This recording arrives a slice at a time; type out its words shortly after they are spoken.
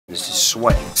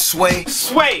Sway. Sway.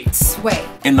 Sway. Sway.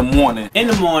 In the morning. In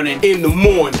the morning. In the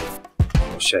morning.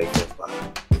 Shake your body.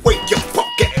 Wake your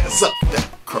fuck ass up.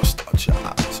 Crust out your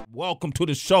eyes. Welcome to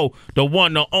the show, the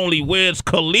one, the only Wiz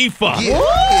Khalifa.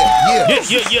 Yeah.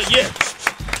 Yeah.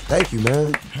 Thank you,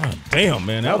 man. God damn,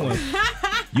 man, that one.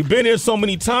 You've been here so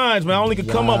many times, man. I only could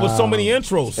come up with so many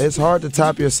intros. It's hard to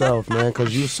top yourself, man,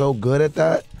 because you're so good at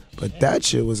that. But that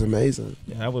shit was amazing.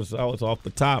 Yeah, I was off the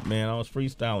top, man. I was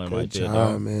freestyling Good right there.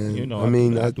 job, man. You know,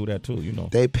 I do that too, you know.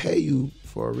 They pay you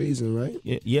for a reason, right?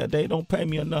 Yeah, they don't pay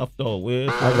me enough, though, Wiz.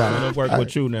 I gotta work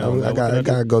with you now. I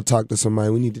gotta go talk to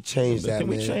somebody. We need to change that, Can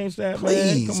man. we change that,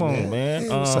 Please, man? Come on, man. Hey,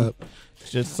 what's up?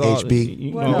 Just saw HB.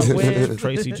 You What know, up, Wiz?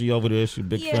 Tracy G over there. She a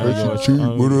big Yeah. fan of yours. Tracy G,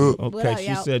 what up? Okay, What up, she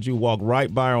y'all? said you walked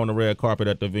right by her on the red carpet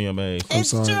at the VMAs. I'm It's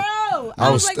sorry. true. I I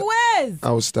was was like, Wiz.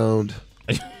 I was stoned.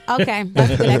 Okay,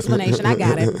 that's a good explanation. I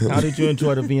got it. How did you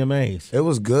enjoy the VMAs? It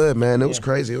was good, man. It was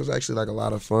crazy. It was actually like a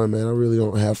lot of fun, man. I really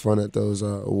don't have fun at those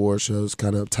award shows,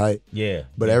 kind of uptight. Yeah.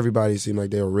 But everybody seemed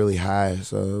like they were really high,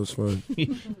 so it was fun.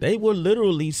 They were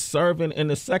literally serving in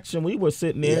the section we were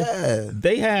sitting in. Yeah.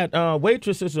 They had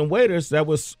waitresses and waiters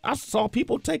I saw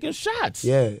people taking shots.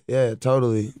 Yeah,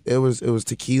 totally. It was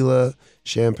tequila,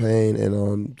 champagne,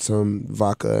 and some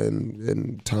vodka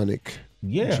and tonic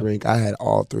drink. I had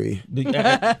all three.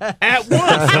 At once.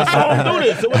 I saw them do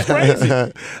this. It was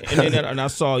crazy. And I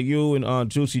saw you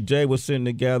and Juicy J was sitting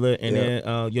together, and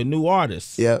then your new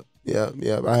artist. Yep.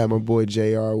 I had my boy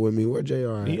JR with me. Where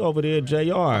JR at? He over there,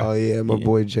 JR. Oh yeah, my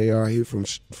boy JR. He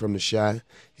from the Shy.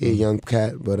 He a young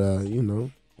cat, but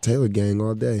Taylor gang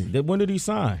all day. When did he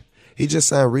sign? He just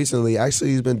signed recently.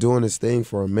 Actually, he's been doing his thing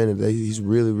for a minute. He's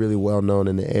really, really well known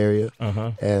in the area,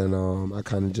 and I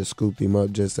kind of just scooped him up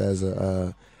just as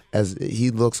he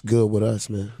looks good with us,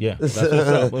 man. Yeah, that's what's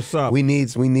up. What's up? We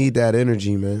need that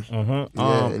energy, man.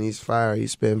 Yeah, and he's fire.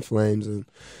 He's spitting flames, and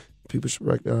people should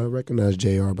recognize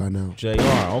JR by now. JR,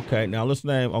 okay. Now let's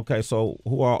name. Okay, so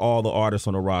who are all the artists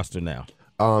on the roster now?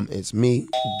 It's me,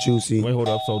 Juicy. Wait, hold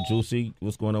up. So Juicy,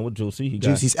 what's going on with Juicy?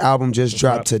 Juicy's album just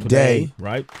dropped today.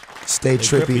 Right? Stay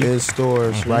trippy in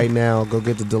stores right now. Go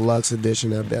get the deluxe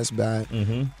edition at Best Buy.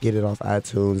 Get it off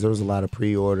iTunes. There was a lot of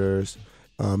pre-orders.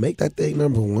 Make that thing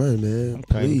 #1, man.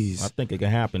 Okay. Please. I think it can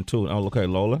happen too. Oh, okay,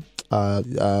 Lola.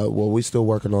 Well, we still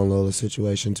working on Lola's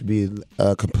situation, to be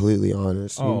completely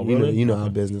honest. Oh, you really? know how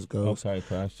business goes. Okay.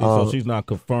 So she's not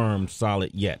confirmed solid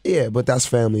yet. Yeah, but that's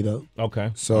family though. Okay.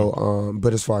 So,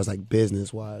 but as far as like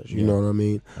business wise, you know what I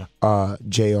mean.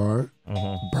 JR,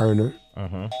 Burner,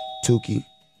 Tuki,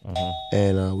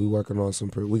 and we working on some.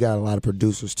 We got a lot of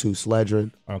producers too.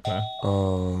 Sledrin. Okay.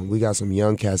 We got some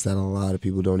young cats that a lot of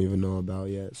people don't even know about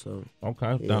yet. So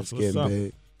okay, yeah, that's it's what's getting up.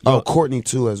 big. Oh, Courtney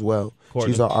too as well.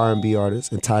 Courtney. She's our R&B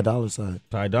artist, and Ty Dolla $ign.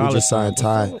 Ty Dolla We just signed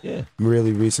 $ign. Ty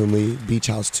really recently. Beach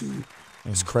House 2.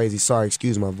 It's crazy. Sorry,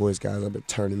 excuse my voice, guys. I've been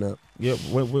turning up. Yeah,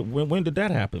 when did that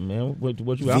happen, man?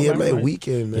 Was you out VMA right?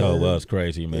 weekend, man. Yo, it was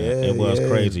crazy, man. Yeah, it was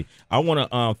crazy. I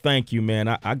want to thank you, man.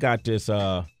 I got this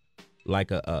like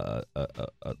a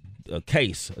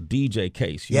case, a DJ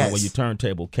case, you know, when your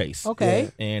turntable case. Okay.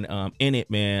 And in it,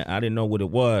 man, I didn't know what it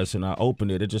was, and I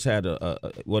opened it. It just had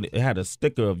it had a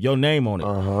sticker of your name on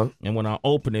it. And when I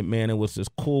opened it, man, it was this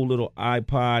cool little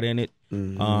iPod in it.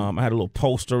 I had a little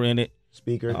poster in it.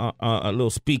 Speaker. A little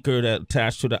speaker that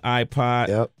attached to the iPod.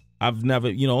 Yep. I've never,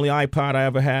 only iPod I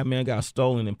ever had, man, got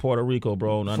stolen in Puerto Rico,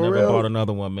 bro. And I For never real? bought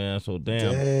another one, man. So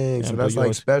damn. So that's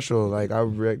like special. Like I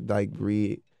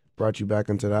brought you back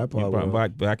into the iPod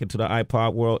world. Back into the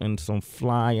iPod world and some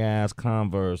fly ass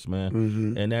Converse,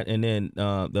 man. And then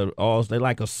they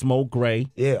like a smoke gray.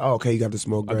 Yeah. Oh, okay. You got the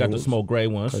smoke gray. I got the smoke gray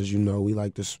ones. Because we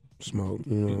like to smoke.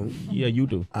 Yeah, you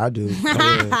do. I do.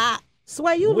 Yeah.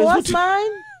 Sway, you lost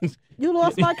mine? You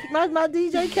lost my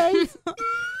DJ case?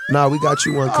 Nah, we got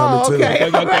you one coming too. Okay,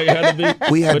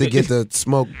 we had to get the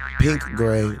smoke pink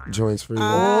gray joints for you.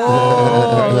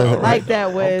 Like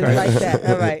that, Wiz. Okay. Like that.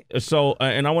 All right. So,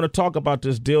 and I want to talk about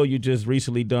this deal you just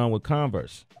recently done with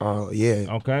Converse. Oh, yeah.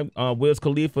 Okay. Wiz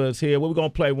Khalifa is here. What we going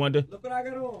to play, Wonder? Look what I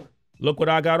got on. Look what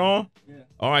I got on? Yeah.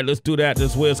 All right, let's do that.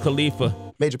 This Wiz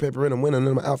Khalifa. Major paper in, I'm winning,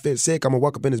 and my outfit sick. I'm going to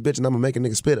walk up in this bitch and I'm going to make a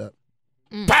nigga spit up.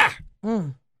 Bah!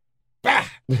 Bah!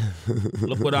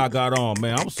 Look what I got on,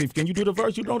 man. I'm going to see. Can you do the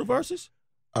verse? You know the verses?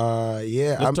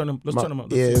 Yeah. Let's turn them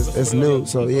up. Yeah, it's new.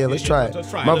 So, yeah, let's try it.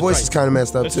 My voice is kind of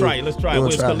messed up, Let's too. try it. Let's try it.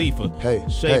 Wiz Khalifa. Hey.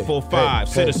 Shade 45.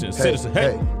 Citizen.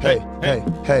 Hey.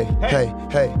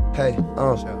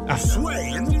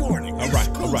 Sway in the morning. All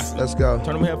right. Let's go.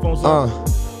 Turn them headphones on.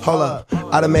 Hold up.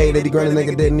 I done made 80 grand, a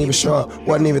nigga didn't even show up.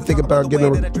 Wasn't even thinking about getting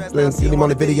him on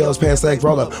the videos, pants legs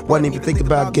roll up. Wasn't even thinking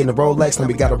about getting a Rolex. Now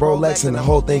we got a Rolex and the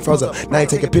whole thing froze up. Now I ain't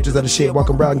taking pictures of the shit,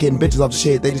 walking around getting bitches off the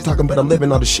shit. They just talking about I'm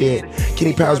living on the shit.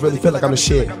 Kenny Powers really feel like I'm the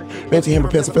shit. Fancy Hammer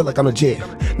Pants, I feel like I'm legit.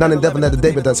 Not in Devil at the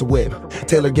day, but that's a whip.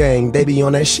 Taylor Gang, they be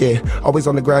on that shit. Always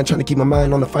on the grind, trying to keep my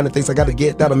mind on the finer things I gotta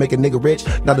get. That'll make a nigga rich.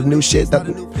 Not the new shit,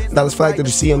 dollars flag that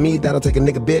you see on me. That'll take a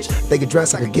nigga bitch. They get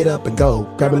dressed, I can get up and go.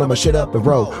 Grabbing all my shit up and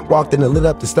roll. Walked in and lit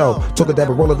up the stove. Took a dab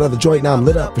and rolled another joint, now I'm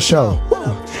lit up for show.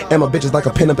 And my bitch is like a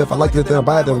pin up. If I like it, then I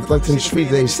buy them. Like in the street,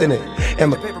 they send it.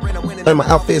 And my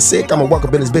outfit sick, I'ma walk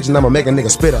up in this bitch and I'ma make a nigga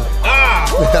spit up.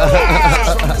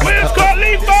 Wiz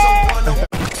Khalifa!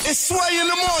 It's Sway in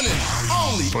the morning,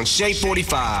 only on Shade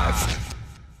 45.